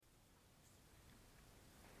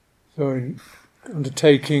So in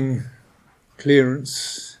undertaking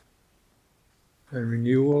clearance and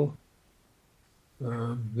renewal,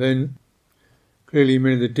 then clearly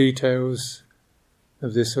many of the details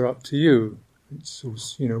of this are up to you. It's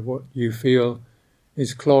what you feel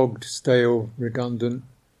is clogged, stale, redundant,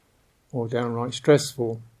 or downright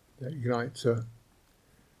stressful that you like to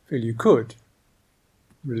feel you could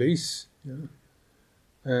release,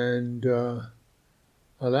 and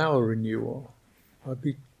allow a renewal. I'd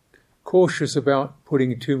be cautious about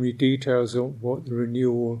putting too many details on what the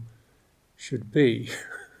renewal should be.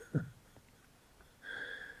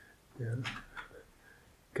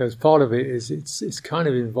 Because part of it is it's kind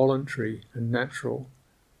of involuntary and natural,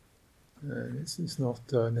 and it's not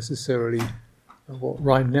necessarily what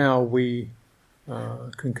right now we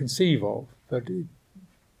can conceive of, but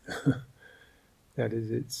that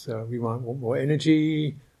is, it's we might want more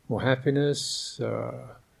energy, more happiness,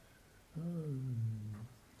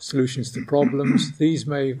 solutions to problems. These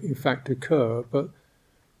may in fact occur, but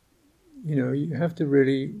you have to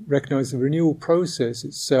really recognize the renewal process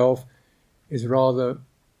itself is rather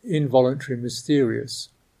involuntary and mysterious.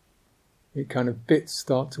 It kind of bits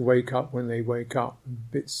start to wake up when they wake up, and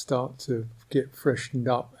bits start to get freshened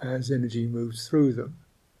up as energy moves through them.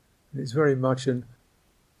 And it's very much an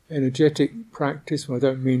energetic practice. Well, I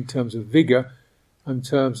don't mean in terms of vigor, in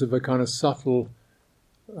terms of a kind of subtle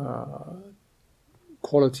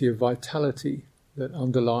quality of vitality that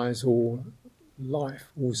underlies all life,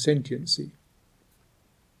 all sentiency.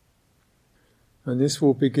 And this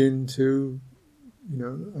will begin to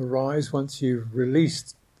arise once you've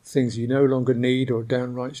released things you no longer need or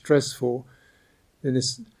downright stressful. Then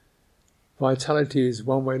this vitality is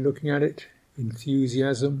one way of looking at it.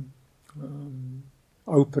 Enthusiasm,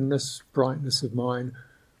 openness, brightness of mind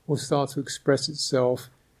will start to express itself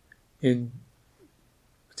in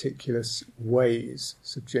particular ways,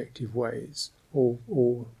 subjective ways,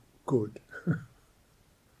 all good.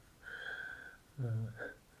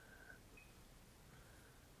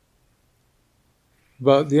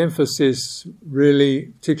 But the emphasis really,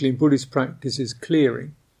 particularly in Buddhist practice, is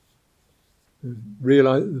clearing.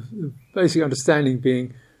 The basic understanding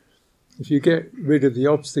being, if you get rid of the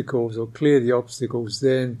obstacles or clear the obstacles,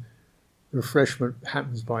 then refreshment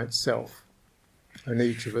happens by itself. And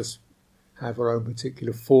each of us have our own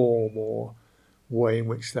particular form or way in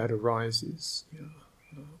which that arises.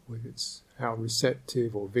 Whether it's how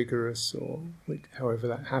receptive or vigorous or however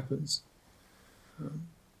that happens.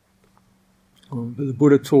 But the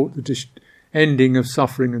Buddha taught the ending of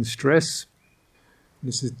suffering and stress.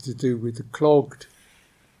 This is to do with the clogged,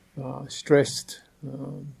 stressed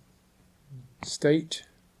state,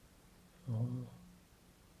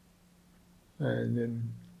 and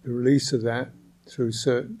then the release of that through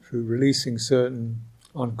releasing certain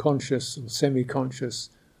unconscious or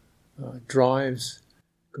semi-conscious drives,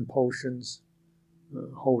 compulsions,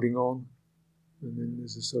 holding on, and then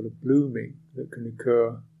there's a sort of blooming that can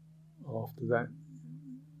occur after that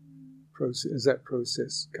process, as that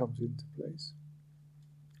process comes into place.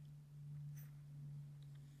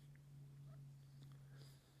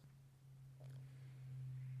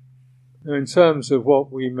 Now, in terms of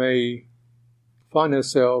what we may find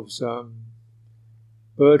ourselves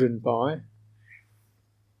burdened by,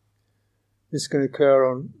 this can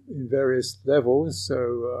occur in various levels.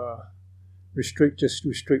 So, restricted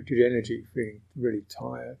energy, feeling really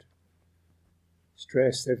tired,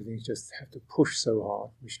 stressed, everything's just have to push so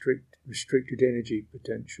hard, restricted energy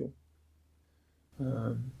potential.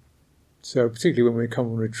 So particularly when we come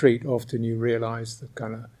on retreat, often you realise the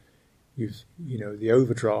kind of, the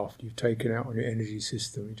overdraft you've taken out on your energy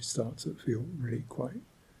system. You just start to feel really quite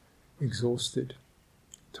exhausted,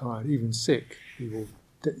 tired, even sick. People,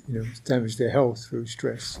 damage their health through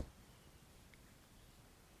stress.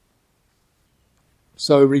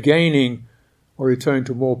 So regaining or return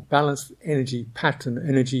to a more balanced energy pattern,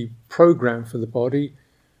 energy program for the body,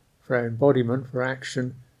 for our embodiment, for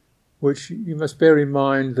action, which you must bear in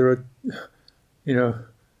mind there are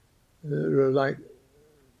like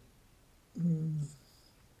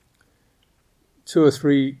 2 or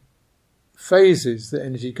 3 phases that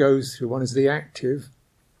energy goes through. One is the active,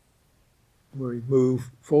 where we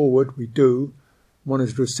move forward, we do. One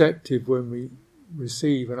is receptive, when we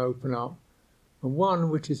receive and open up. And one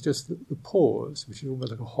which is just the pause, which is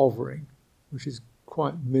almost like a hovering, which is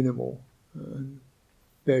quite minimal and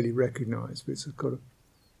barely recognised, but it's got a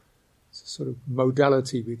sort of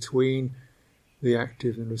modality between the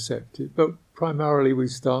active and receptive. But primarily we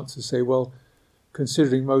start to say, well,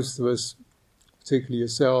 considering most of us, particularly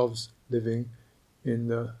yourselves, living in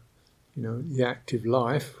the active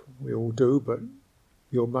life, we all do, but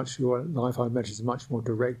your life, I imagine, is much more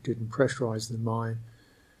directed and pressurized than mine.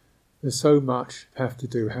 There's so much have to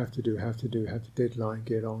do, deadline,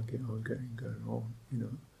 get on, you know.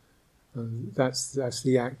 And that's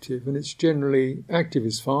the active, and it's generally, active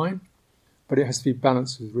is fine, but it has to be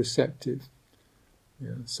balanced with receptive,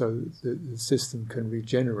 so the system can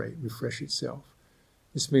regenerate, refresh itself.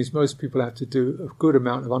 This means most people have to do a good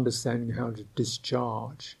amount of understanding how to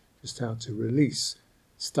discharge, just how to release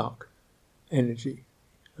stuck energy,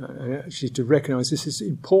 and actually to recognize this is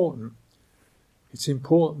important. It's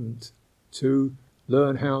important to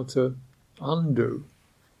learn how to undo,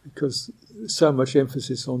 because there's so much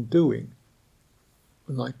emphasis on doing.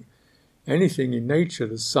 And like anything in nature,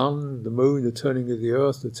 the sun, the moon, the turning of the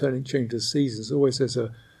earth, the change of seasons, always there's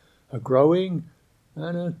a growing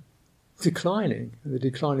and a declining. And the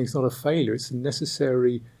declining is not a failure, it's a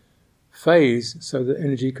necessary phase so that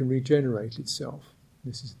energy can regenerate itself.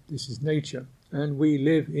 This is nature. And we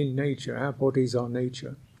live in nature. Our bodies are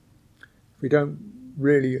nature. If we don't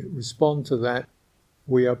really respond to that,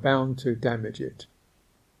 we are bound to damage it.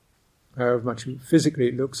 However much physically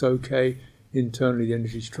it looks okay, internally the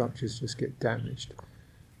energy structures just get damaged.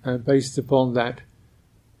 And based upon that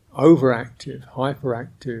overactive,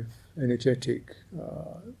 hyperactive, energetic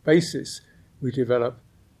basis, we develop,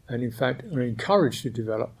 and in fact are encouraged to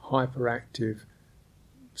develop, hyperactive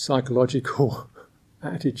psychological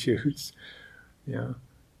attitudes.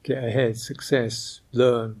 Get ahead, success,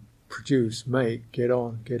 learn, produce, make, get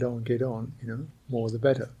on, more the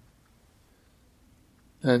better.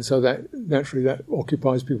 And so that naturally that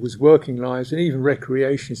occupies people's working lives, and even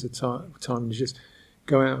recreation is a time to just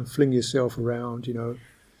go out and fling yourself around,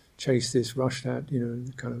 chase this, rush that,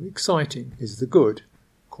 kind of exciting is the good.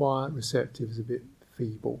 Quiet, receptive is a bit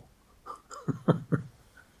feeble.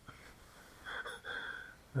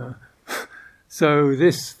 So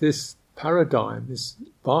this paradigm, this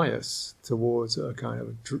bias towards a kind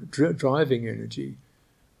of driving energy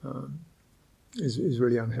is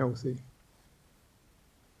really unhealthy.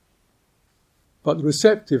 But the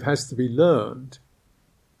receptive has to be learned.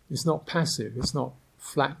 It's not passive, it's not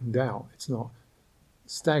flattened out, it's not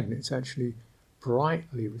stagnant, it's actually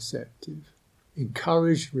brightly receptive.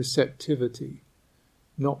 Encourage receptivity,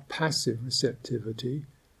 not passive receptivity,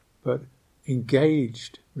 but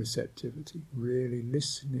engaged receptivity, really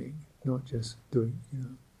listening, not just doing,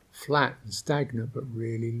 flat and stagnant, but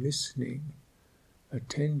really listening,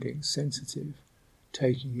 attending, sensitive,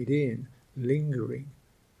 taking it in, lingering,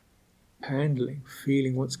 handling,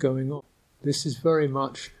 feeling what's going on. This is very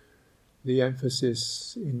much the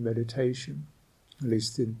emphasis in meditation, at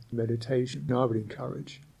least in meditation. I would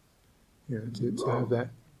encourage, to have that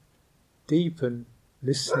deep and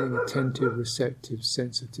listening, attentive, receptive,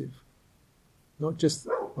 sensitive. Not just,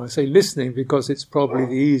 I say listening because it's probably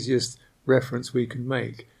the easiest reference we can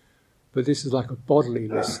make, but this is like a bodily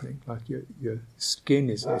listening, like your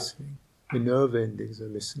skin is listening, your nerve endings are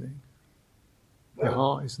listening, your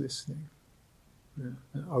heart is listening,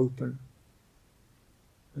 open,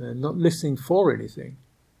 not listening for anything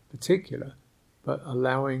particular, but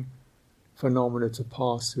allowing phenomena to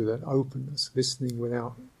pass through that openness, listening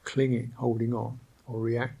without clinging, holding on, or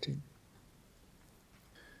reacting.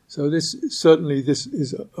 So this is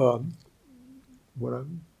what I've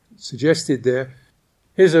suggested there.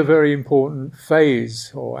 Here's a very important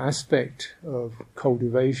phase or aspect of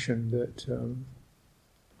cultivation that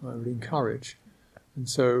I would encourage. And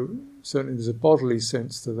so certainly there's a bodily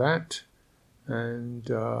sense to that, and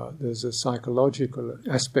there's a psychological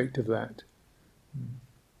aspect of that.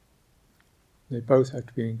 They both have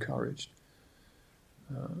to be encouraged.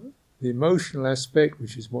 The emotional aspect,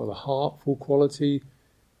 which is more the heartful quality,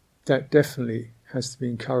 that definitely has to be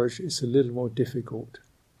encouraged. It's a little more difficult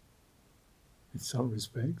in some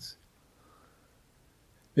respects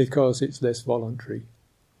because it's less voluntary.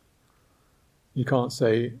 You can't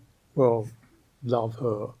say, well, love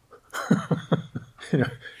her.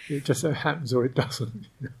 It just so happens or it doesn't.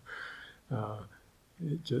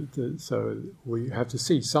 So we have to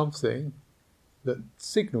see something that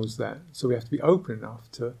signals that. So we have to be open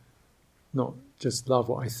enough to not just love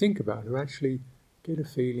what I think about her, actually get a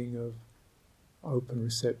feeling of open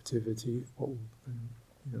receptivity, what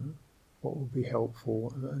will be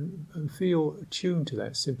helpful, and feel attuned to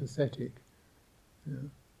that, sympathetic.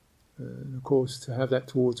 And of course, to have that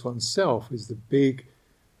towards oneself is the big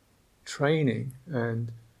training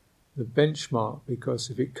and the benchmark, because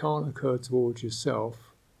if it can't occur towards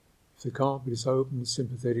yourself, if there can't be this open,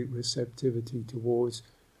 sympathetic receptivity towards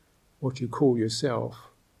what you call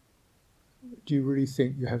yourself, do you really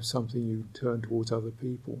think you have something you turn towards other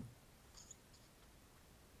people?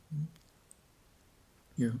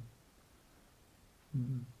 Yeah.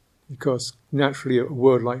 Because naturally a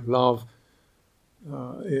word like love,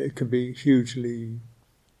 it can be hugely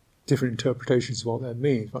different interpretations of what that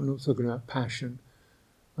means. But I'm not talking about passion.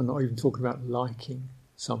 I'm not even talking about liking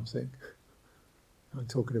something. I'm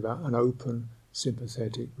talking about an open,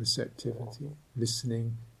 sympathetic receptivity,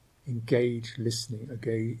 listening, engaged listening,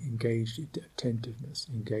 engaged attentiveness,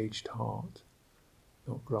 engaged heart,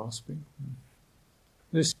 not grasping.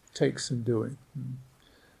 This takes some doing.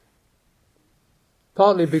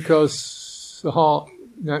 Partly because the heart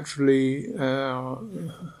naturally, our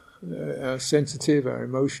sensitive, our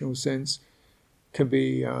emotional sense, can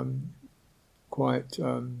be carrying quite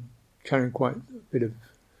a bit of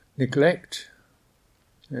neglect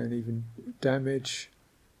and even damage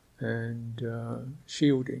and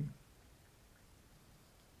shielding.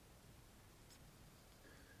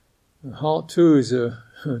 The heart too is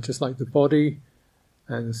just like the body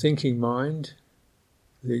and the thinking mind.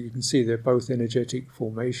 You can see they're both energetic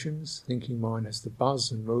formations. Thinking mind has to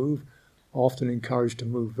buzz and move, often encouraged to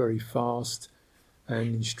move very fast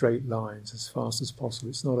and in straight lines as fast as possible.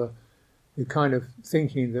 It's not the kind of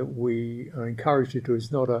thinking that we are encouraged to do.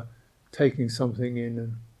 Is not a taking something in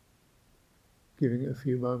and giving it a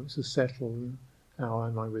few moments to settle and how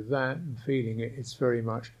am I with that and feeling it. It's very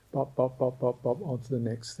much bop, bop, bop, bop, bop onto the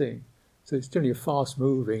next thing. So it's generally a fast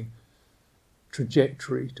moving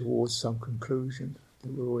trajectory towards some conclusion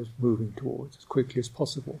that we're always moving towards as quickly as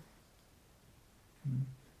possible.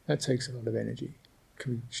 That takes a lot of energy. It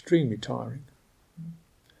can be extremely tiring.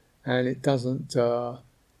 And it doesn't, the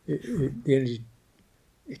energy,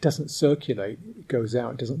 it doesn't circulate, it goes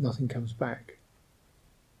out, nothing comes back.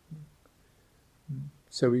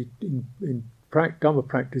 So we, in Dhamma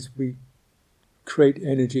practice, we create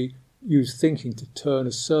energy, use thinking to turn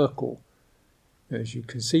a circle. As you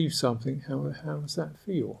conceive something, how does that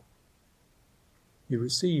feel? You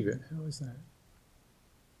receive it, how is that?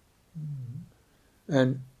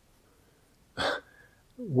 And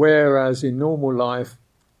whereas in normal life,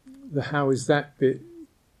 the how is that bit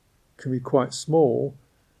can be quite small,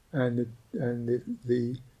 and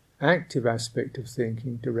the active aspect of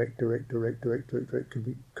thinking, direct,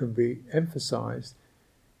 can be emphasized.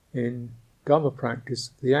 In Dhamma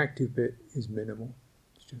practice, the active bit is minimal.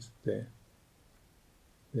 It's just there.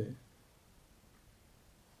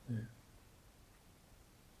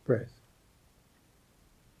 Breath.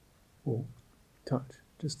 Or touch.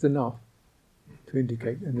 Just enough to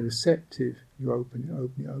indicate. And the receptive, you open it.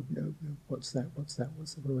 What's that? What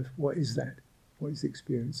is that? What is the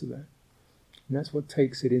experience of that? And that's what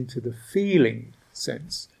takes it into the feeling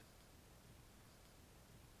sense.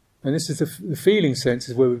 And this is the feeling sense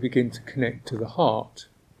is where we begin to connect to the heart.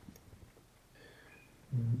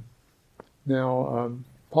 Now,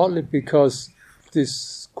 partly because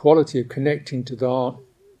this quality of connecting to the heart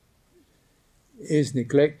is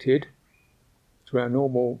neglected through our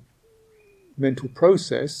normal mental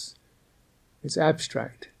process, it's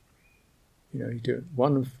abstract. You do it,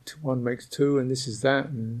 one makes two, and this is that,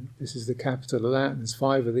 and this is the capital of that, and there's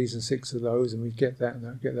 5 of these and 6 of those, and we get that and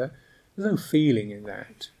that, get that. There's no feeling in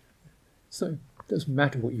that. So it doesn't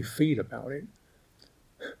matter what you feel about it.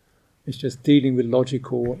 It's just dealing with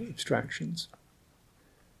logical abstractions.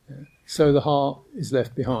 Yeah. So the heart is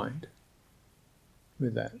left behind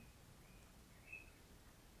with that.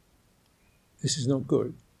 This is not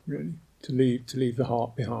good, really, to leave the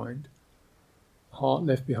heart behind. The heart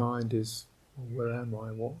left behind is, well, where am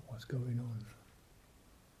I? What's going on?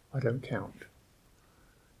 I don't count.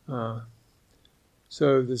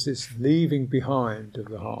 So there's this leaving behind of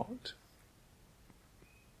the heart,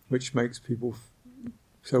 which makes people.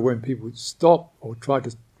 So when people stop or try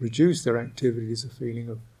to reduce their activities, a feeling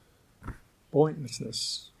of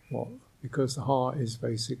pointlessness. What? Because the heart is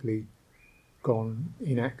basically gone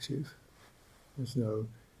inactive. There's no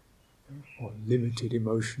limited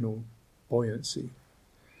emotional buoyancy.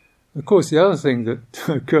 Of course, the other thing that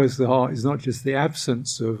occurs to the heart is not just the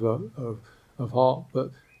absence of heart,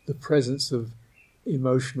 but the presence of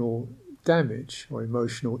emotional damage or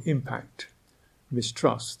emotional impact,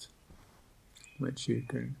 mistrust, which you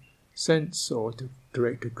can sense, or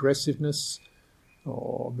direct aggressiveness,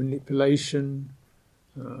 or manipulation,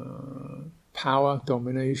 power,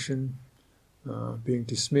 domination, being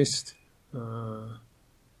dismissed, and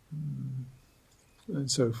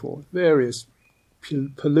so forth. Various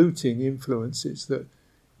polluting influences that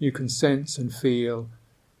you can sense and feel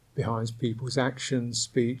behind people's actions,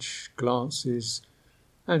 speech, glances,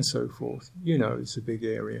 and so forth. It's a big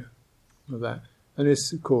area of that. And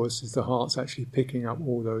this, of course, is the heart's actually picking up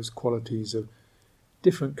all those qualities of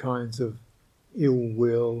different kinds of ill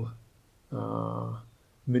will,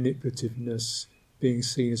 manipulativeness, being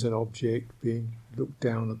seen as an object, being looked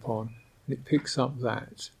down upon, and it picks up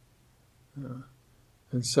that.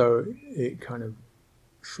 And so it kind of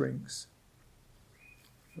shrinks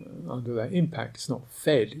under that impact. It's not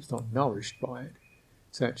fed, it's not nourished by it.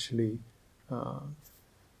 It's actually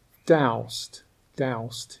doused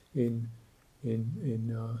in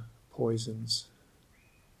poisons.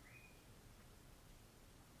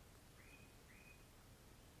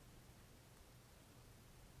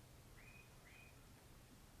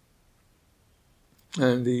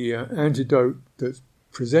 And the antidote that's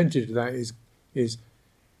presented to that is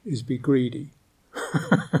be greedy.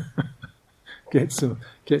 get some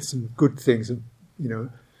good things, and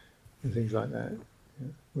things like that,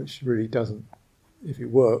 which really doesn't. If it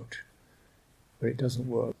worked, but it doesn't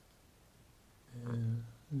work.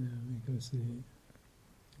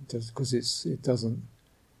 Because it doesn't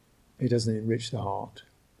enrich the heart.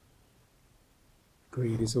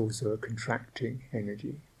 Greed is also a contracting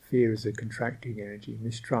energy. Fear is a contracting energy.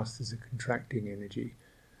 Mistrust is a contracting energy.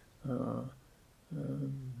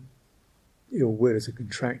 Ill will is a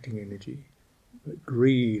contracting energy. But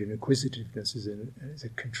greed and acquisitiveness is a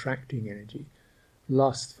contracting energy.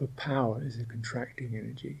 Lust for power is a contracting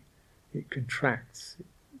energy. It contracts.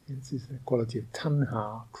 It's the quality of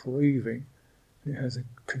tanha, craving. It has a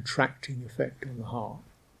contracting effect on the heart.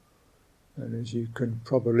 And as you can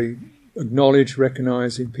probably acknowledge,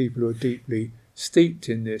 recognizing people who are deeply steeped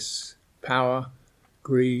in this power,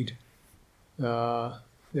 greed, you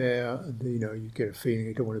get a feeling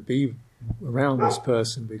you don't want to be around this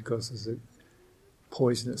person because there's a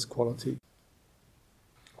poisonous quality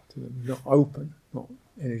to them. Not open,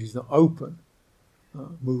 energy's not open,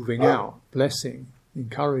 moving out, blessing,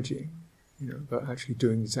 encouraging, but actually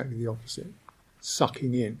doing exactly the opposite,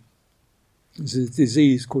 sucking in. There's a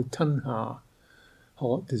disease called tanha,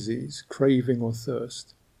 heart disease, craving or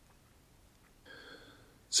thirst.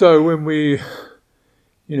 So when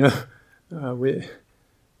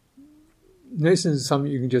this is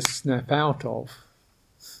something you can just snap out of.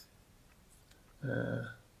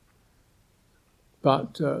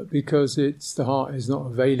 But because the heart is not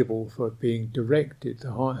available for being directed,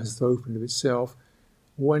 the heart has to open to itself.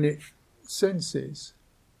 When it senses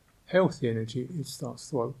healthy energy, it starts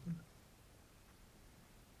to open.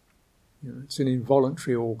 It's an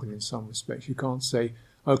involuntary organ in some respects. You can't say,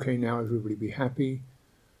 okay, now everybody be happy,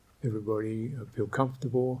 everybody feel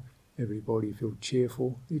comfortable, everybody feel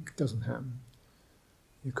cheerful. It doesn't happen.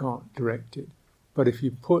 You can't direct it. But if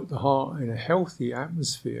you put the heart in a healthy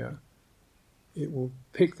atmosphere, it will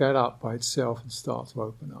pick that up by itself and start to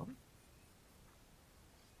open up.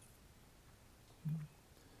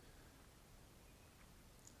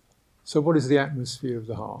 So what is the atmosphere of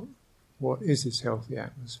the heart? What is this healthy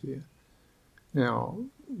atmosphere? Now,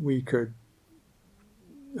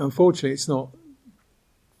 unfortunately it's not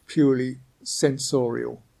purely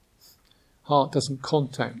sensorial. Heart doesn't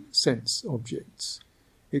contact sense objects.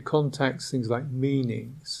 It contacts things like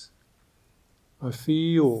meanings. I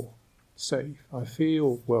feel safe. I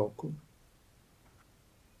feel welcome.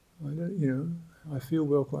 I feel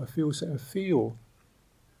welcome. I feel safe. I feel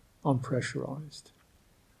unpressurized.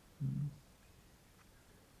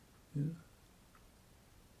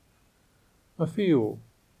 I feel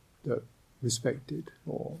that respected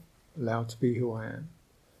or allowed to be who I am.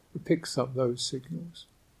 It picks up those signals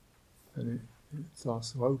and it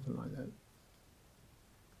starts to open like that.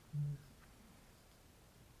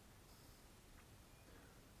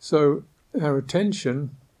 So our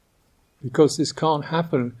attention, because this can't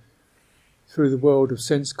happen through the world of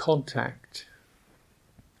sense contact,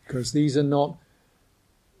 because these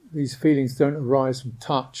feelings don't arise from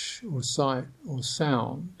touch or sight or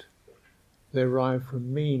sound, they arrive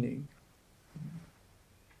from meaning.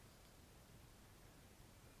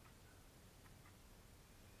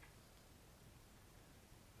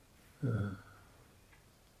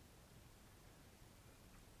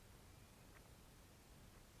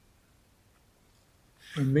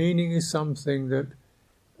 A meaning is something that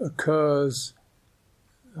occurs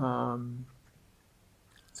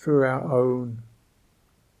through our own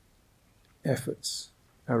efforts,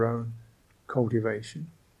 our own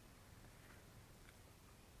cultivation.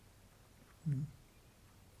 And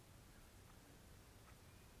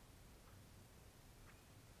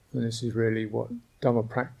this is really what Dhamma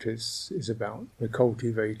practice is about. We're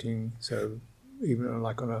cultivating, so even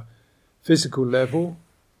like on a physical level,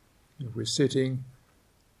 if we're sitting,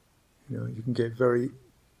 you can get very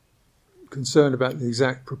concerned about the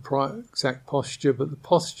exact posture, but the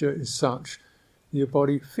posture is such that your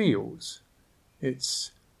body feels.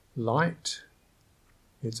 It's light,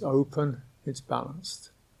 it's open, it's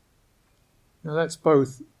balanced. Now that's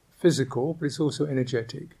both physical, but it's also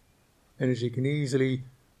energetic. Energy can easily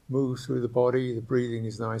move through the body. The breathing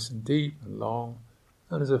is nice and deep and long.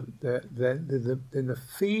 And then the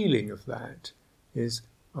feeling of that is,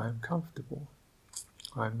 I am comfortable.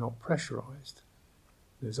 I am not pressurized.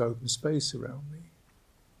 There's open space around me.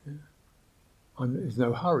 Yeah. There's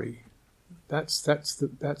no hurry. That's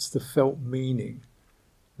the felt meaning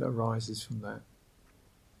that arises from that.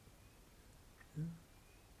 Yeah.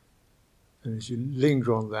 And as you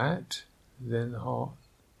linger on that, then the heart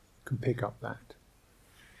can pick up that.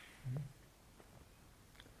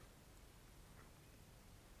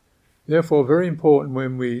 Therefore, very important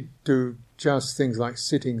when we do just things like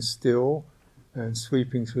sitting still and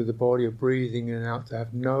sweeping through the body or breathing in and out, to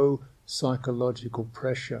have no psychological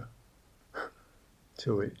pressure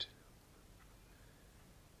to it.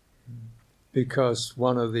 Because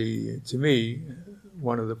one of the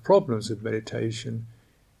problems of meditation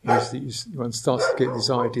is that one starts to get these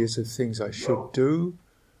ideas of things I should do,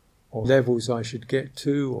 or levels I should get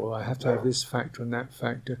to, or I have to have this factor and that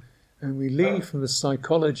factor. And we leave from the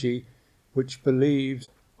psychology which believes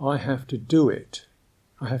I have to do it,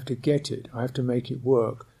 I have to get it, I have to make it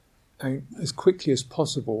work, and as quickly as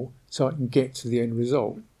possible so I can get to the end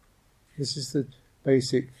result. This is the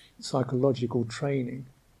basic psychological training,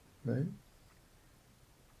 right?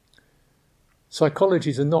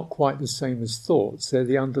 Psychologies are not quite the same as thoughts. They're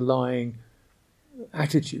the underlying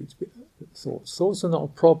attitudes. Thoughts are not a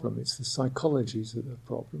problem, it's the psychologies that are the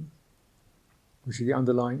problem, which are the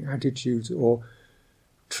underlying attitudes or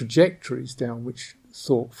trajectories down which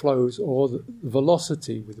thought flows, or the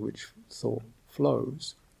velocity with which thought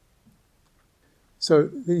flows. So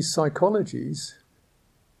these psychologies,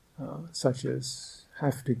 such as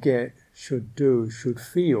have to get, should do, should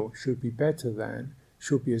feel, should be better than,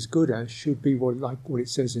 should be as good as, should be like what it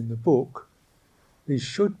says in the book, these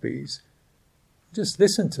should be's, just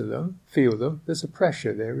listen to them, feel them. There's a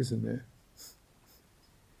pressure there, isn't there?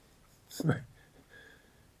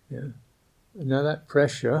 Yeah. Now that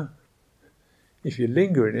pressure, if you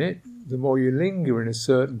linger in it, the more you linger in a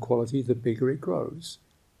certain quality, the bigger it grows.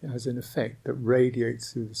 It has an effect that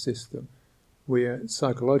radiates through the system. We are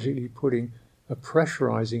psychologically putting a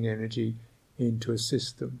pressurizing energy into a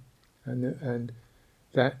system, and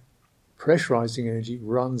that pressurizing energy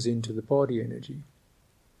runs into the body energy.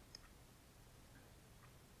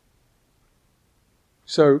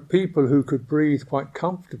 So people who could breathe quite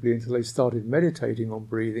comfortably until they started meditating on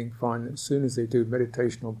breathing find that as soon as they do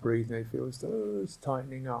meditation on breathing, they feel as though it's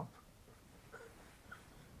tightening up.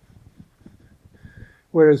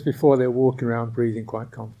 Whereas before they're walking around breathing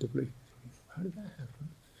quite comfortably. How did that happen?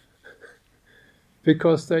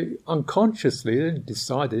 Because they unconsciously, they didn't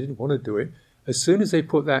decide, they didn't want to do it. As soon as they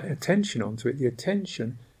put that attention onto it, the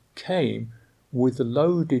attention came with the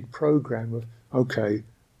loaded program of, okay,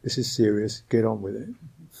 this is serious, get on with it.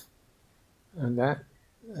 And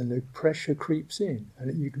the pressure creeps in,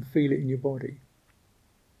 and you can feel it in your body.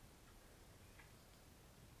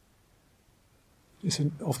 It's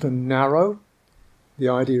often narrow. The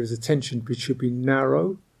idea is attention should be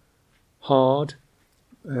narrow, hard,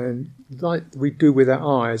 and like we do with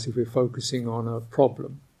our eyes if we're focusing on a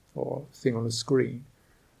problem or a thing on a screen.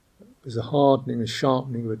 There's a hardening, a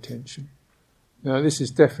sharpening of attention. Now, this is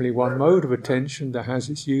definitely one mode of attention that has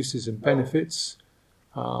its uses and benefits,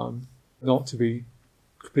 not to be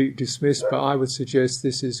completely dismissed, but I would suggest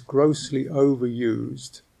this is grossly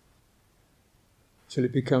overused till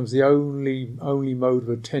it becomes the only mode of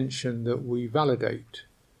attention that we validate.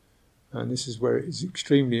 And this is where it is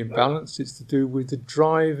extremely imbalanced. It's to do with the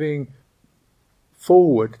driving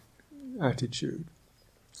forward attitude.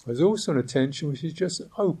 There's also an attention which is just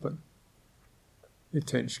open. The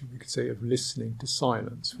attention, we could say, of listening to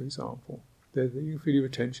silence, for example. There you feel your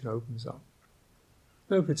attention opens up.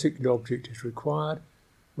 No particular object is required.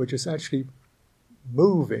 We're just actually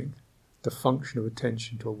moving the function of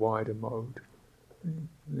attention to a wider mode. And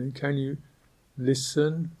then can you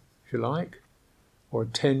listen, if you like, or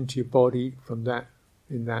attend to your body from that,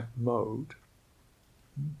 in that mode?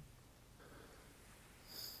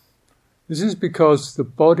 This is because the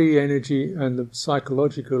body energy and the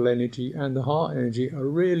psychological energy and the heart energy are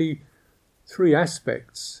really three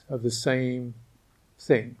aspects of the same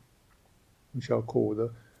thing, which I'll call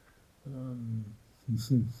the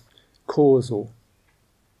causal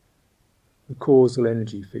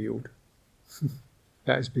energy field.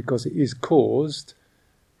 That is because it is caused,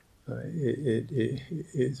 it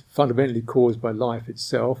is fundamentally caused by life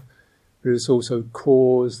itself, but it's also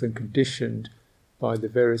caused and conditioned by the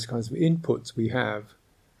various kinds of inputs we have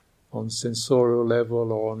on sensorial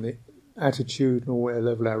level or on the attitudinal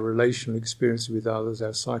level, our relational experience with others,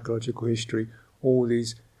 our psychological history. All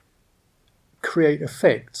these create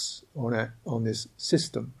effects on this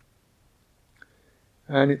system.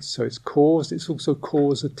 And it's caused, it's also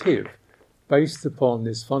causative. Based upon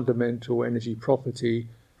this fundamental energy property,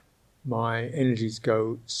 my energies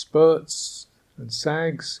go spurts and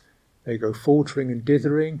sags, they go faltering and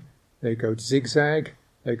dithering, they go zigzag,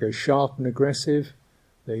 they go sharp and aggressive,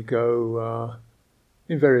 they go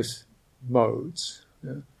in various modes.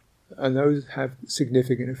 Yeah? And those have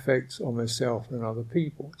significant effects on myself and other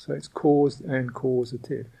people. So it's caused and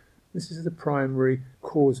causative. This is the primary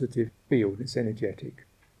causative field, it's energetic.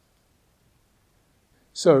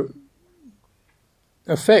 So,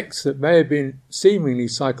 effects that may have been seemingly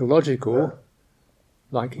psychological,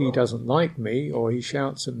 like he doesn't like me or he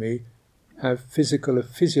shouts at me, have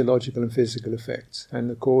physiological and physical effects. And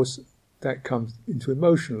of course, that comes into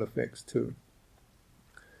emotional effects too.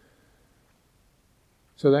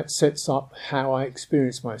 So that sets up how I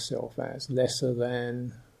experience myself as lesser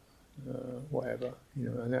than whatever,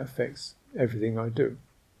 and that affects everything I do.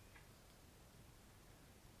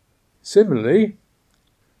 Similarly,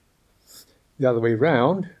 the other way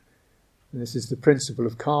round, and this is the principle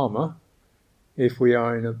of karma, if we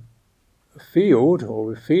are in a field or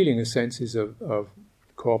we're feeling a senses of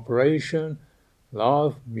cooperation,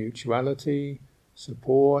 love, mutuality,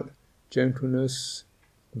 support, gentleness,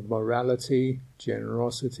 morality,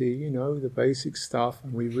 generosity, the basic stuff,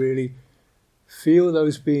 and we really feel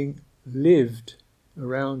those being lived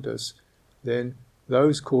around us, then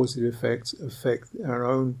those causative effects affect our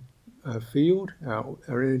own field, our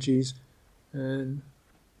energies, and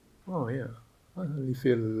I really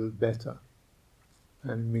feel a little better.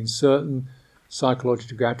 And it means certain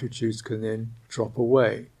psychological attitudes can then drop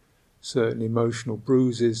away. Certain emotional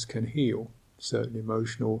bruises can heal. Certain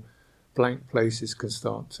emotional blank places can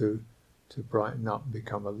start to brighten up and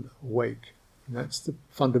become awake. And that's the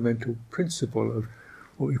fundamental principle of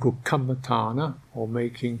what we call kammatthana, or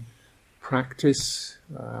making practice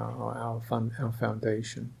our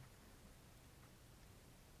foundation.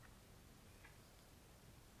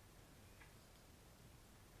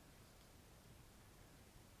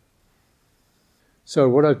 So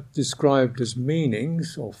what I've described as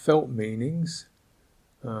meanings, or felt meanings,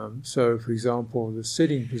 so for example, the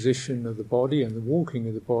sitting position of the body and the walking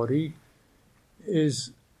of the body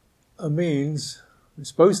is a means, it's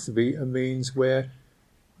supposed to be a means where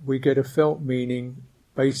we get a felt meaning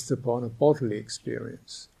based upon a bodily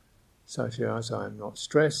experience, such as I'm not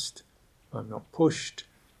stressed, I'm not pushed,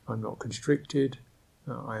 I'm not constricted,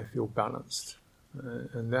 I feel balanced.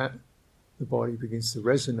 And that the body begins to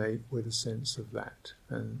resonate with a sense of that,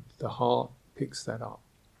 and the heart picks that up.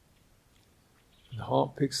 When the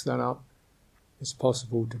heart picks that up, it's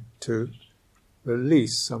possible to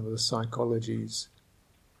release some of the psychologies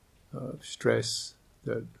of stress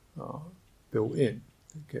that are built in,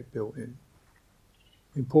 that get built in.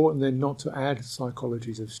 Important then not to add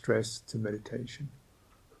psychologies of stress to meditation.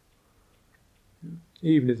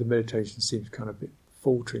 Even if the meditation seems kind of a bit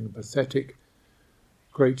faltering and pathetic,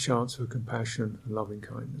 great chance for compassion and loving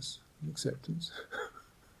kindness and acceptance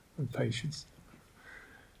and patience.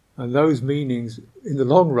 And those meanings in the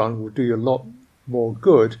long run will do you a lot more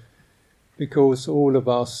good, because all of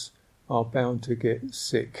us are bound to get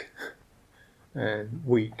sick and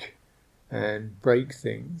weak and break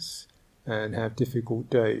things and have difficult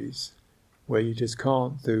days where you just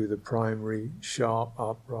can't do the primary, sharp,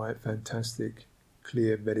 upright, fantastic,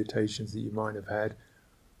 clear meditations that you might have had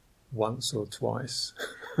once or twice.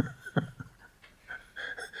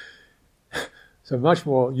 So much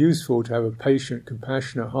more useful to have a patient,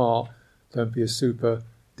 compassionate heart than be a super,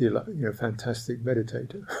 fantastic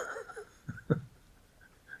meditator.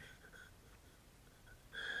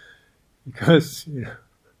 Because,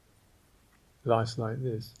 life's like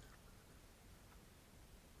this.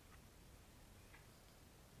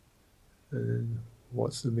 And then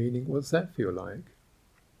what's the meaning? What's that feel like?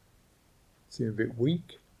 Seem a bit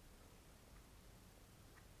weak?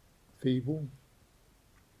 Feeble?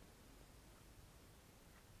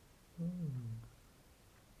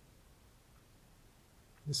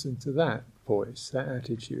 Listen to that voice, that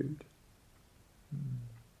attitude.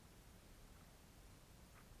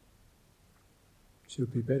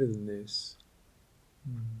 Should be better than this.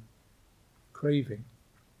 Craving.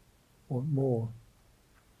 Want more.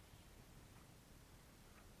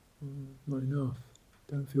 Not enough.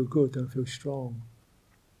 Don't feel good, don't feel strong.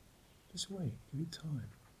 Just wait, give it time.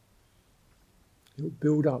 It will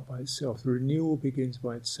build up by itself. The renewal begins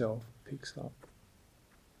by itself, picks up.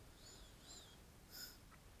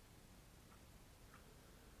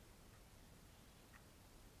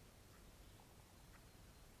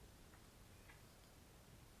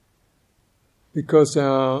 Because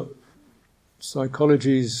our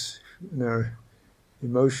psychology's,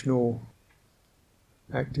 emotional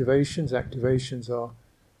activations are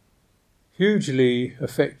hugely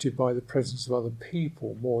affected by the presence of other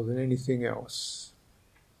people more than anything else.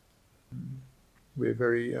 We're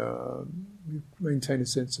we maintain a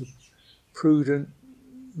sense of prudent,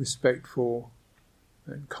 respectful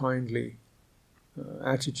and kindly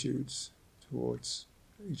attitudes towards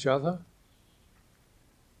each other,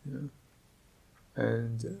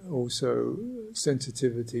 and also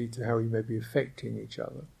sensitivity to how we may be affecting each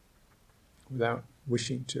other without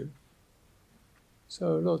wishing to.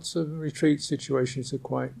 So lots of retreat situations are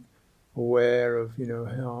quite aware of,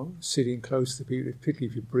 how sitting close to people, particularly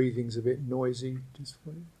if your breathing's a bit noisy, just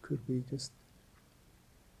it could be just,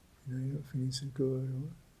 you're not feeling so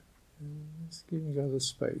good, or just giving each other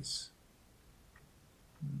space.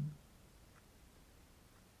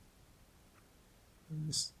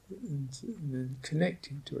 And then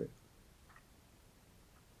connecting to it.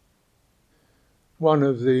 One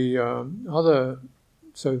of the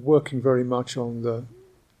working very much on the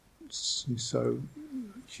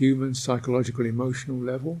human, psychological, emotional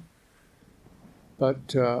level,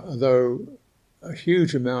 but although a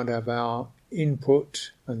huge amount of our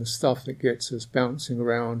input and the stuff that gets us bouncing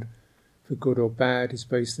around for good or bad is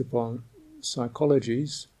based upon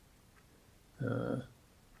psychologies,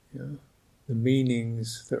 the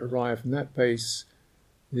meanings that arrive from that base.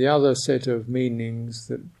 The other set of meanings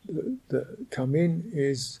that come in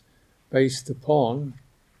is based upon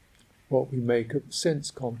what we make of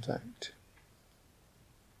sense contact.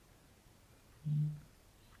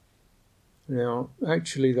 Now,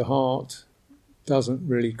 actually the heart doesn't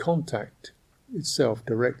really contact itself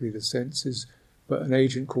directly, the senses, but an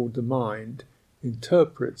agent called the mind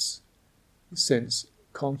interprets sense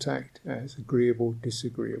contact as agreeable,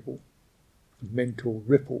 disagreeable, a mental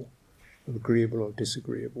ripple of agreeable or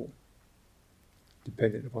disagreeable,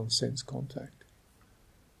 dependent upon sense contact.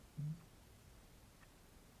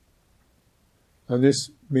 And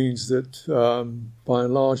this means that, by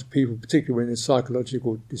and large, people, particularly when in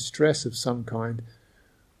psychological distress of some kind,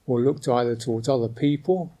 will look to either towards other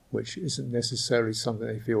people, which isn't necessarily something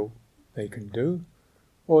they feel they can do,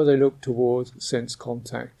 or they look towards sense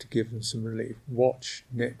contact to give them some relief. Watch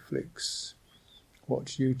Netflix,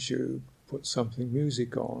 watch YouTube, put something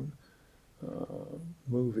music on,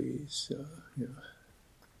 movies,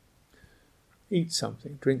 eat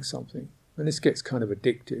something, drink something. And this gets kind of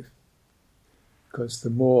addictive, because the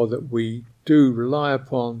more that we do rely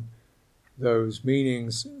upon those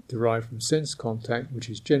meanings derived from sense contact, which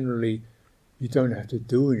is generally, you don't have to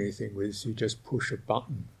do anything with this, you just push a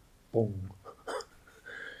button, boom.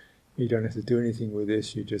 You don't have to do anything with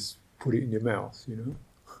this, you just put it in your mouth,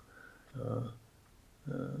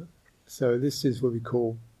 So this is what we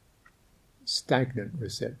call stagnant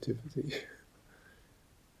receptivity.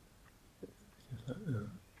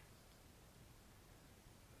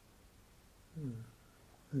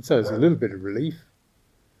 And so there's a little bit of relief.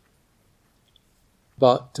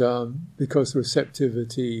 But because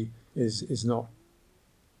receptivity is not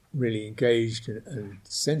really engaged and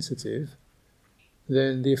sensitive,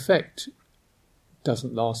 then the effect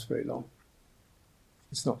doesn't last very long.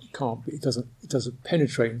 It doesn't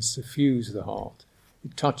penetrate and suffuse the heart.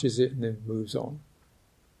 It touches it and then moves on.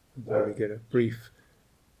 And then we get a brief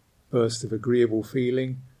burst of agreeable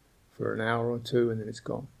feeling for an hour or two, and then it's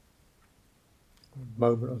gone. A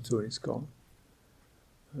moment or two and it's gone.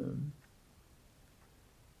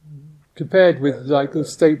 Compared with like the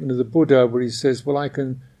statement of the Buddha where he says, well, I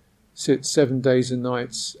can sit 7 days and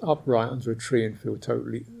nights upright under a tree and feel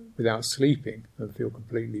totally, without sleeping, and feel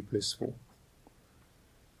completely blissful.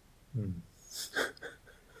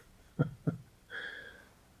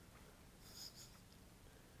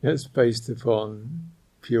 That's based upon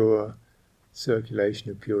pure circulation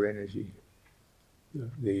of pure energy,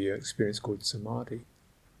 the experience called samadhi.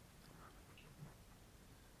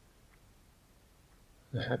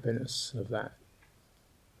 The happiness of that.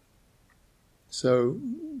 So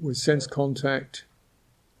with sense contact,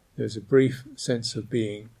 there's a brief sense of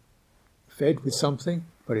being fed with something,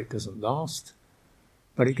 but it doesn't last.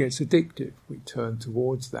 But it gets addictive. We turn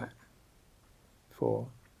towards that for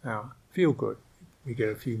our feel good. We get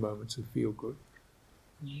a few moments of feel good.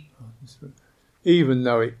 Even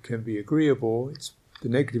though it can be agreeable, the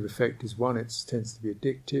negative effect is one, it tends to be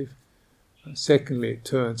addictive. Secondly, it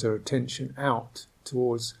turns our attention out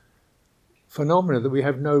towards phenomena that we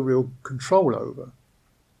have no real control over.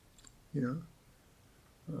 No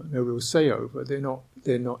real say over. They're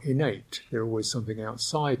not innate. They're always something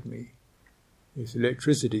outside me. If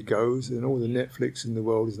electricity goes, then all the Netflix in the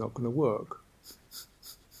world is not going to work.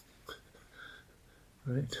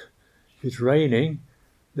 Right? If it's raining,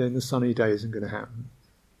 then the sunny day isn't going to happen.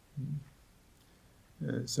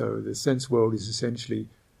 So the sense world is essentially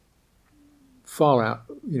far out,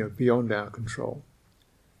 beyond our control.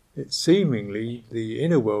 It's seemingly the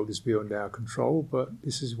inner world is beyond our control, but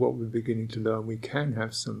this is what we're beginning to learn. We can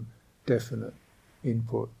have some definite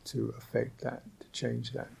input to affect that, to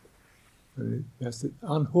change that. And it has to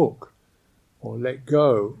unhook or let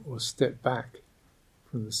go or step back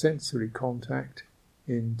from the sensory contact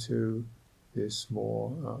into this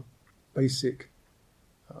more basic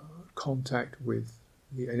contact with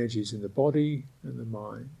the energies in the body and the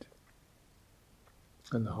mind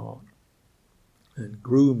and the heart, and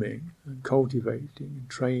grooming and cultivating and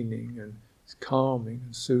training and calming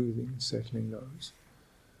and soothing and settling those.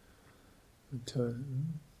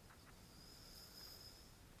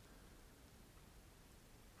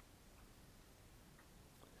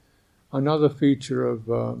 Another feature of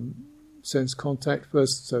sense contact,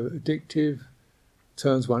 first, so addictive,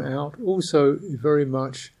 turns one out. Also, very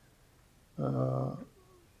much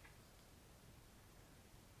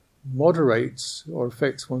moderates or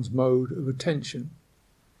affects one's mode of attention.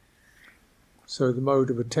 So the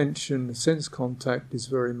mode of attention, sense contact, is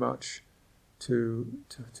very much to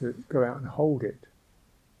go out and hold it,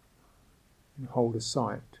 and hold a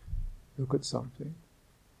sight, look at something,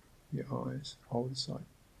 your eyes, hold a sight.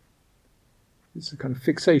 It's a kind of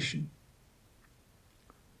fixation.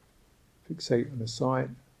 Fixate on a sight,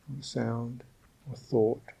 on a sound, or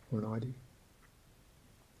thought, or an idea.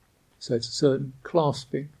 So it's a certain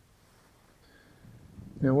clasping.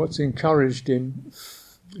 Now what's encouraged in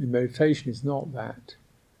meditation is not that,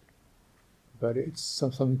 but it's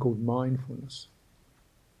something called mindfulness.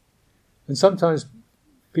 And sometimes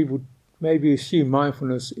people maybe assume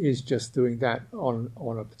mindfulness is just doing that on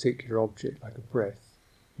a particular object, like a breath.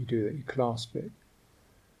 You do that, you clasp it.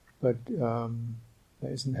 But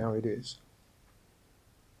that isn't how it is.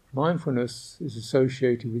 Mindfulness is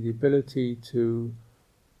associated with the ability to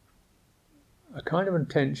a kind of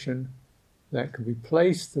attention that can be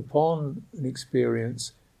placed upon an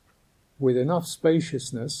experience with enough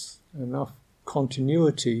spaciousness, enough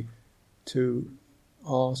continuity to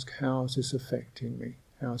ask, how is this affecting me?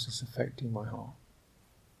 How is this affecting my heart?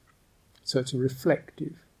 So it's a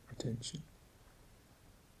reflective attention.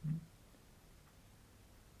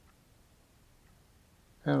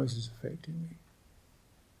 How is this affecting me?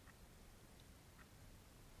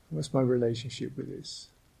 What's my relationship with this?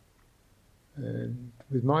 And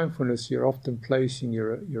with mindfulness, you're often placing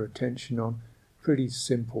your attention on pretty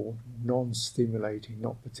simple, non-stimulating,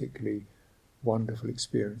 not particularly wonderful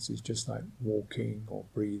experiences, just like walking or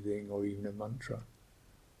breathing or even a mantra.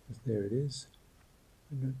 There it is.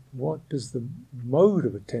 And what does the mode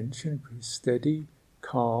of attention be? Steady,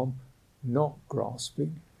 calm, not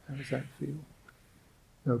grasping. How does that feel?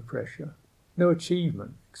 No pressure, no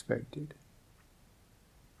achievement expected,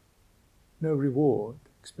 no reward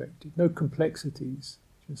expected, no complexities,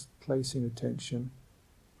 just placing attention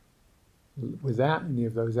without any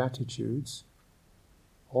of those attitudes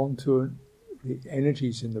onto the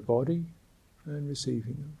energies in the body and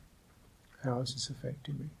receiving them. How is this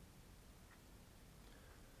affecting me?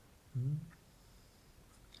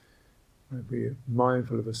 We're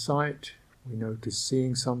mindful of a sight, we notice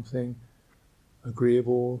seeing something,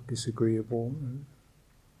 agreeable, disagreeable,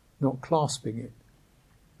 not clasping it.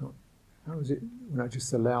 How is it when I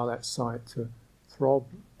just allow that sight to throb,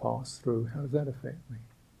 pass through? How does that affect me?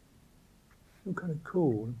 I feel kind of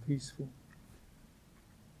cool and peaceful.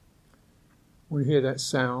 When you hear that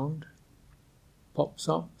sound, pops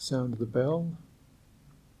up, sound of the bell,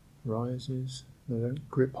 rises. No, don't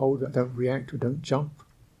grip hold of it, don't react or don't jump.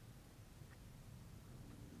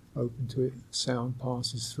 Open to it, sound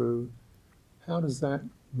passes through. How does that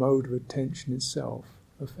mode of attention itself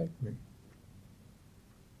affect me?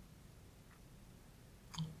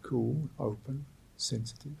 Cool, open,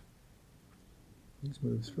 sensitive. Things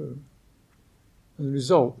move through. And the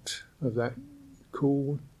result of that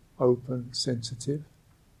cool, open, sensitive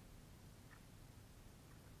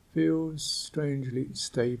feels strangely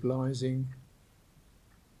stabilizing,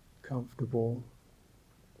 comfortable,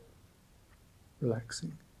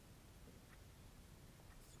 relaxing.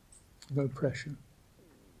 No pressure,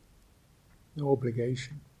 no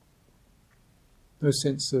obligation, no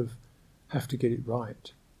sense of have to get it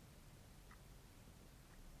right.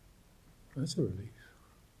 That's a relief.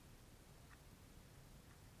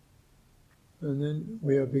 And then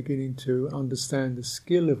we are beginning to understand the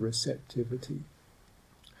skill of receptivity,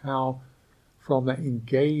 how from that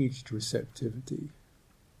engaged receptivity,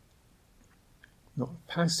 not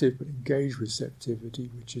passive but engaged receptivity,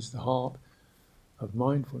 which is the heart of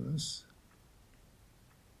mindfulness,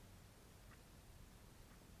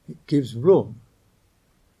 it gives room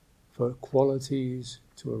for qualities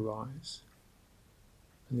to arise.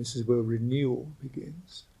 And this is where renewal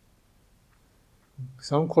begins.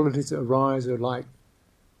 Some qualities that arise are like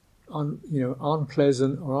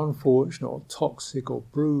unpleasant or unfortunate or toxic or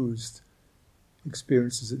bruised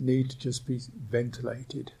experiences that need to just be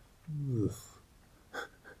ventilated.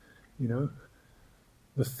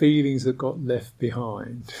 The feelings that got left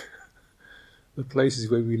behind, the places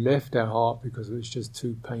where we left our heart because it was just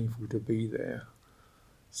too painful to be there,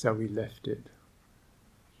 so we left it.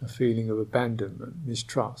 A feeling of abandonment,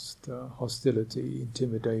 mistrust, hostility,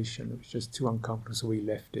 intimidation, it was just too uncomfortable, so we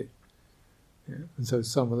left it. Yeah? And so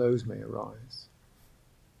some of those may arise,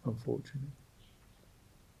 unfortunately.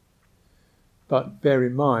 But bear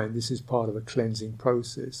in mind, this is part of a cleansing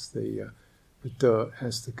process. The dirt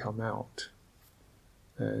has to come out.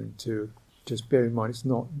 And to just bear in mind, it's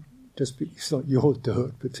not your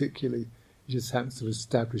dirt particularly. It just happens to have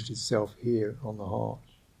established itself here on the heart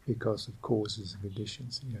because of causes and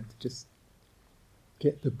conditions. To just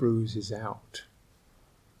get the bruises out.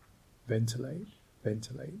 Ventilate,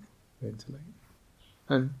 ventilate, ventilate.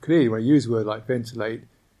 And clearly, when I use a word like ventilate,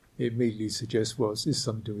 it immediately suggests, well, this is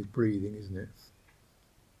something to do with breathing, isn't it?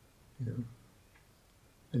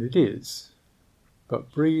 And it is.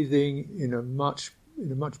 But breathing in a much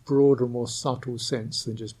broader, more subtle sense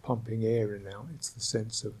than just pumping air in and out. It's the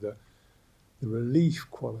sense of the relief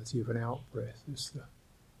quality of an out breath. It's the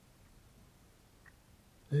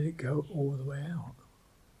let it go all the way out.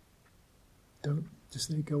 Don't just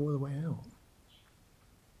let it go all the way out.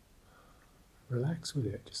 Relax with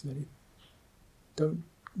it. Just let it. Don't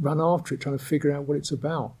run after it, trying to figure out what it's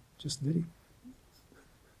about. Just let it.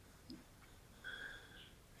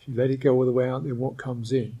 If you let it go all the way out, then what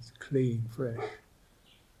comes in? It's clean, fresh,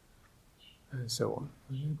 and so on.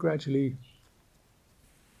 And then gradually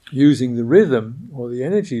using the rhythm or the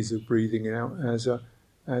energies of breathing out as a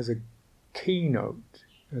keynote,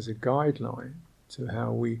 as a guideline to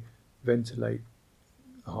how we ventilate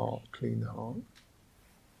the heart, clean the heart.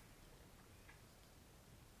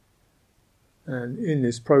 And in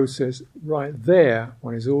this process, right there,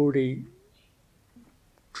 one is already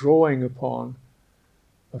drawing upon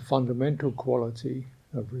a fundamental quality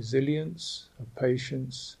of resilience, of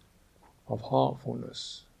patience, of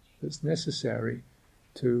heartfulness that's necessary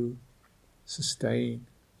to sustain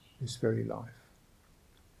this very life.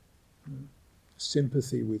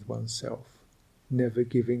 Sympathy with oneself, never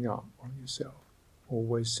giving up on yourself,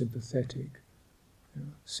 always sympathetic,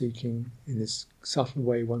 seeking in this subtle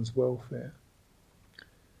way one's welfare.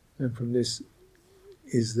 And from this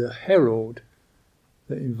is the herald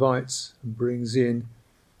that invites and brings in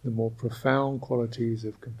the more profound qualities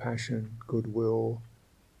of compassion, goodwill,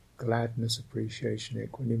 gladness, appreciation,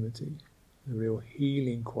 equanimity, the real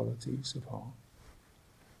healing qualities of heart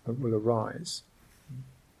that will arise.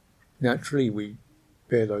 Naturally, we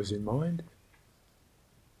bear those in mind,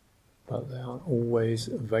 but they aren't always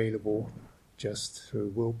available just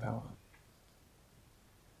through willpower.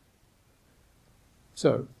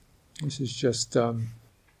 So, this is just, I don't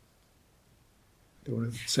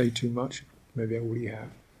want to say too much, maybe I already have.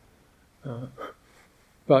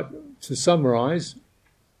 But to summarise,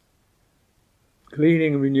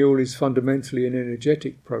 cleaning and renewal is fundamentally an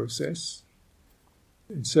energetic process.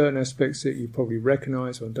 In certain aspects that you probably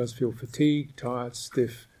recognise, one does feel fatigued, tired,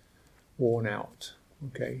 stiff, worn out,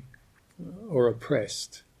 or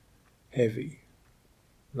oppressed, heavy.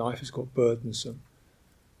 Life has got burdensome.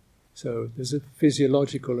 So there's a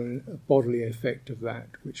physiological and a bodily effect of that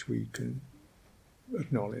which we can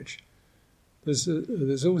acknowledge. There's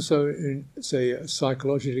also, a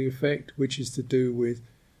psychological effect which is to do with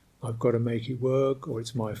I've got to make it work, or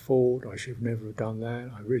it's my fault, I should never have done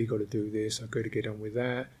that, I really got to do this, I've got to get on with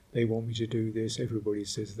that, they want me to do this, everybody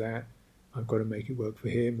says that, I've got to make it work for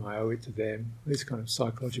him, I owe it to them. This kind of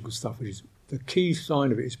psychological stuff, which is the key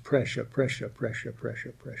sign of it is pressure, pressure, pressure,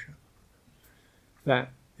 pressure, pressure.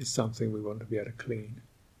 That is something we want to be able to clean.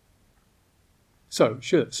 So,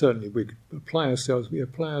 sure, certainly we apply ourselves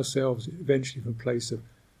eventually from a place of,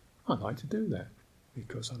 I like to do that,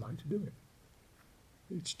 because I like to do it.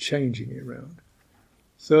 It's changing it around.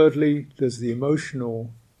 Thirdly, there's the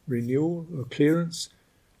emotional renewal or clearance,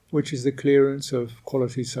 which is the clearance of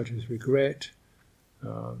qualities such as regret,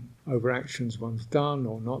 over actions one's done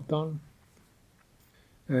or not done,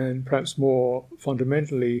 and perhaps more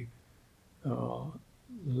fundamentally,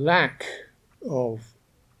 lack of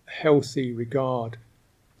healthy regard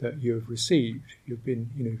that you have received.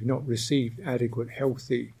 You've not received adequate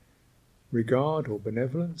healthy regard or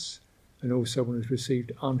benevolence, and also one has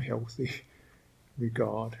received unhealthy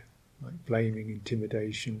regard, like blaming,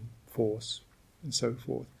 intimidation, force, and so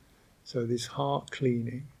forth. So this heart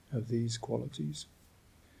cleaning of these qualities.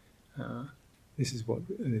 This is what,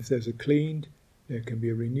 and if there's a cleaned, there can be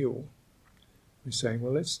a renewal. We're saying,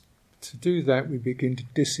 well, to do that, we begin to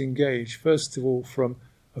disengage, first of all, from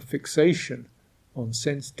a fixation on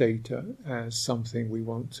sense data as something we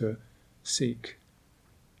want to seek,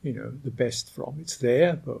 the best from. It's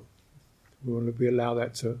there, but we want to allow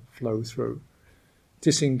that to flow through.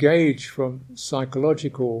 Disengage from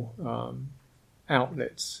psychological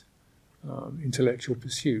outlets, intellectual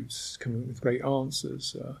pursuits, coming up with great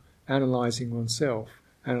answers, analysing oneself,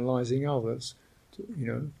 analysing others,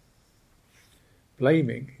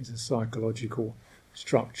 Blaming is a psychological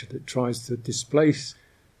structure that tries to displace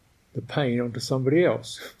the pain onto somebody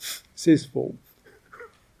else. It's his fault.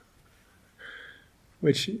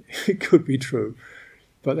 Which it could be true,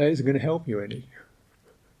 but that isn't going to help you any.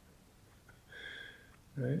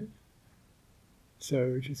 Right?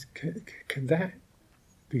 So just can that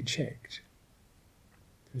be checked?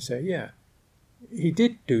 To say, yeah, he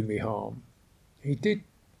did do me harm. He did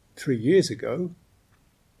 3 years ago.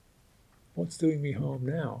 What's doing me harm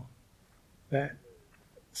now? That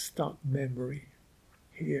stuck memory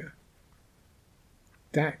here.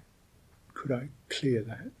 Could I clear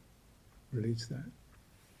that? Release that?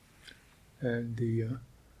 And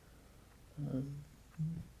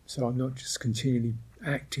so I'm not just continually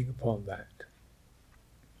acting upon that,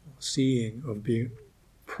 seeing or being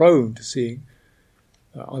prone to seeing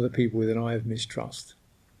other people with an eye of mistrust.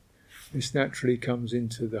 This naturally comes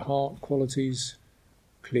into the heart qualities,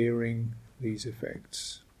 clearing these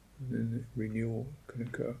effects, and then renewal can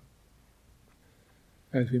occur.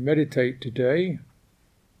 As we meditate today,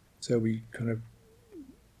 so we kind of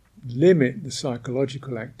limit the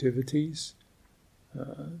psychological activities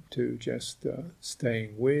to just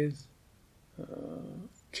staying with,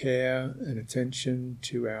 care and attention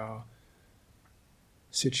to our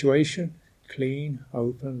situation, clean,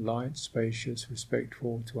 open, light, spacious,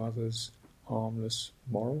 respectful to others, harmless,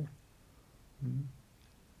 moral.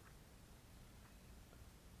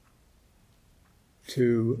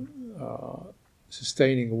 To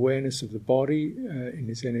sustaining awareness of the body in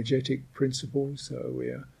its energetic principles. So we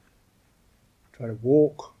are trying to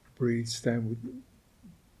walk, breathe, stand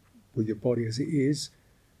with your body as it is,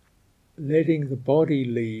 letting the body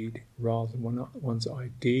lead rather than one's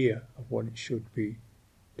idea of what it should be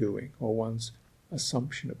doing or one's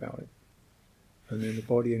assumption about it. And then the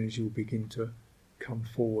body energy will begin to come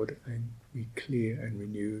forward and be clear and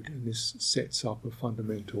renewed, and this sets up a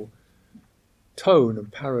fundamental tone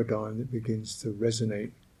and paradigm that begins to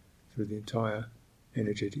resonate through the entire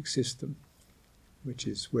energetic system, which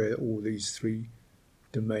is where all these three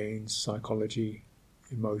domains, psychology,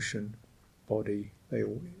 emotion, body, they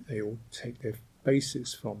all take their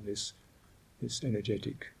basis from this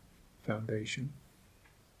energetic foundation.